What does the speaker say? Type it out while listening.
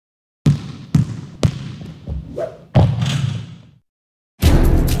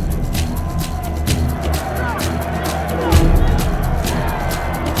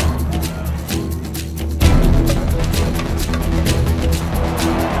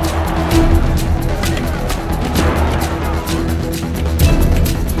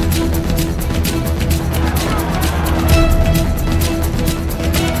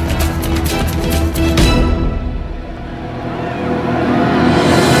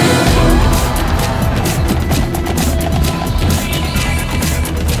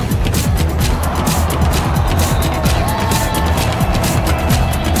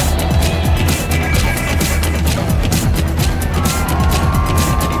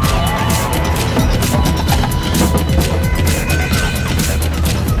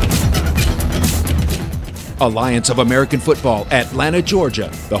Alliance of American Football, Atlanta, Georgia.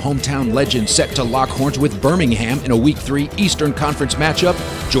 The hometown Legends set to lock horns with Birmingham in a Week 3 Eastern Conference matchup.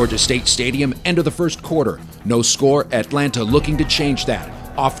 Georgia State Stadium, end of the first quarter. No score, Atlanta looking to change that.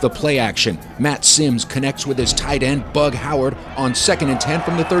 Off the play action, Matt Sims connects with his tight end, Bug Howard, on 2nd and 10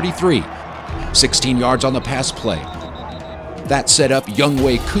 from the 33. 16 yards on the pass play. That set up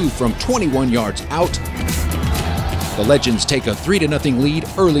Younghoe Koo from 21 yards out. The Legends take a 3-0 lead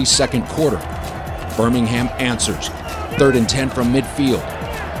early second quarter. Birmingham answers. 3rd and 10 from midfield.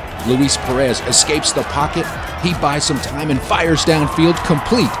 Luis Perez escapes the pocket. He buys some time and fires downfield,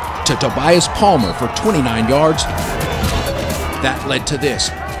 complete to Tobias Palmer for 29 yards. That led to this.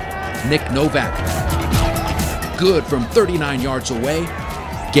 Nick Novak. Good from 39 yards away.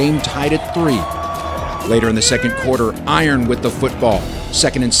 Game tied at 3. Later in the second quarter, Iron with the football.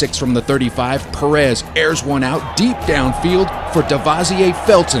 2nd and 6 from the 35. Perez airs one out deep downfield for Devasier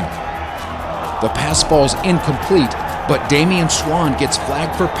Felton. The pass falls incomplete, but Damian Swan gets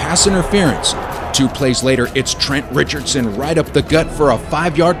flagged for pass interference. 2 plays later, it's Trent Richardson right up the gut for a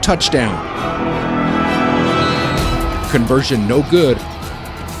 5-yard touchdown. Conversion no good.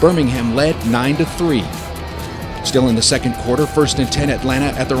 Birmingham led 9-3. Still in the second quarter, 1st and 10 Atlanta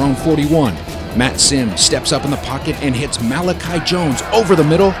at their own 41. Matt Sims steps up in the pocket and hits Malachi Jones over the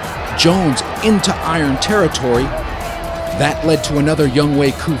middle. Jones into Iron territory. That led to another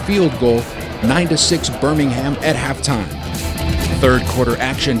Younghoe Koo field goal. 9-6 Birmingham at halftime. Third quarter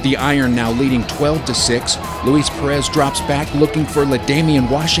action, the Iron now leading 12-6. Luis Perez drops back looking for LaDamian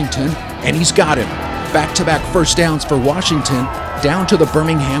Washington, and he's got him. Back-to-back first downs for Washington, down to the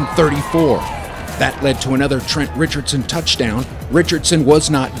Birmingham 34. That led to another Trent Richardson touchdown. Richardson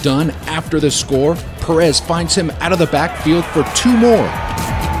was not done after the score. Perez finds him out of the backfield for 2 more.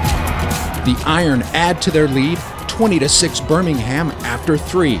 The Iron add to their lead, 20-6 Birmingham after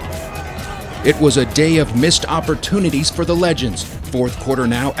 3. It was a day of missed opportunities for the Legends. Fourth quarter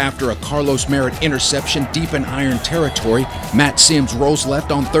now, after a Carlos Merritt interception deep in Iron territory, Matt Sims rolls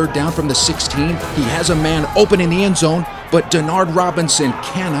left on 3rd down from the 16. He has a man open in the end zone, but Denard Robinson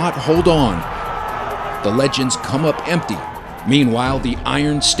cannot hold on. The Legends come up empty. Meanwhile, the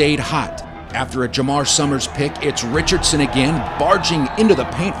Iron stayed hot. After a Jamar Summers pick, it's Richardson again, barging into the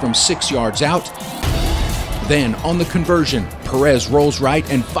paint from 6 yards out. Then, on the conversion, Perez rolls right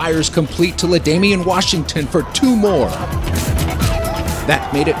and fires complete to LaDamian Washington for 2 more.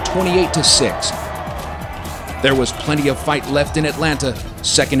 That made it 28-6. There was plenty of fight left in Atlanta.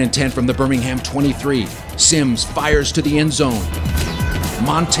 2nd and 10 from the Birmingham 23. Sims fires to the end zone.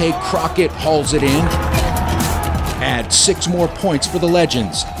 Monte Crockett hauls it in. Add 6 more points for the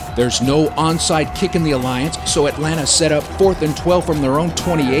Legends. There's no onside kick in the Alliance, so Atlanta set up 4th and 12 from their own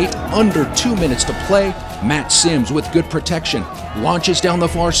 28, under 2 minutes to play. Matt Sims, with good protection, launches down the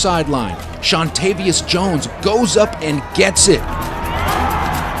far sideline. Shontavius Jones goes up and gets it.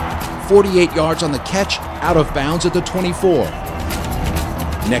 48 yards on the catch, out of bounds at the 24.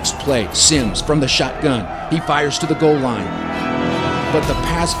 Next play, Sims from the shotgun. He fires to the goal line. But the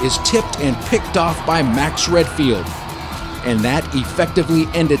pass is tipped and picked off by Max Redfield. And that effectively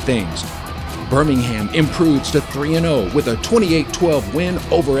ended things. Birmingham improves to 3-0 with a 28-12 win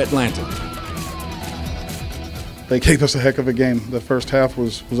over Atlanta. They gave us a heck of a game. The first half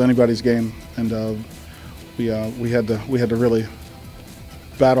was anybody's game, and we had to really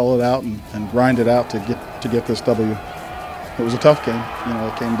battle it out and grind it out to get this W. It was a tough game. You know,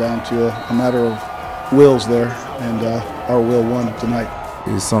 it came down to a matter of wills there, and our will won tonight.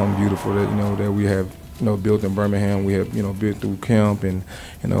 It's something beautiful that we have built in Birmingham. We have built through camp, and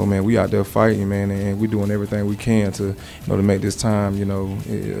man, we out there fighting, man, and we're doing everything we can to to make this time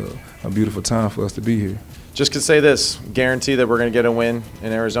a beautiful time for us to be here. Just can say this, guarantee that we're going to get a win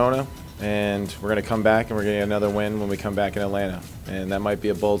in Arizona, and we're going to come back and we're going to get another win when we come back in Atlanta. And that might be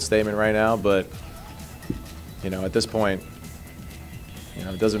a bold statement right now, but at this point,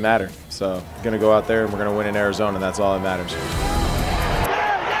 it doesn't matter. So we're going to go out there and we're going to win in Arizona, and that's all that matters.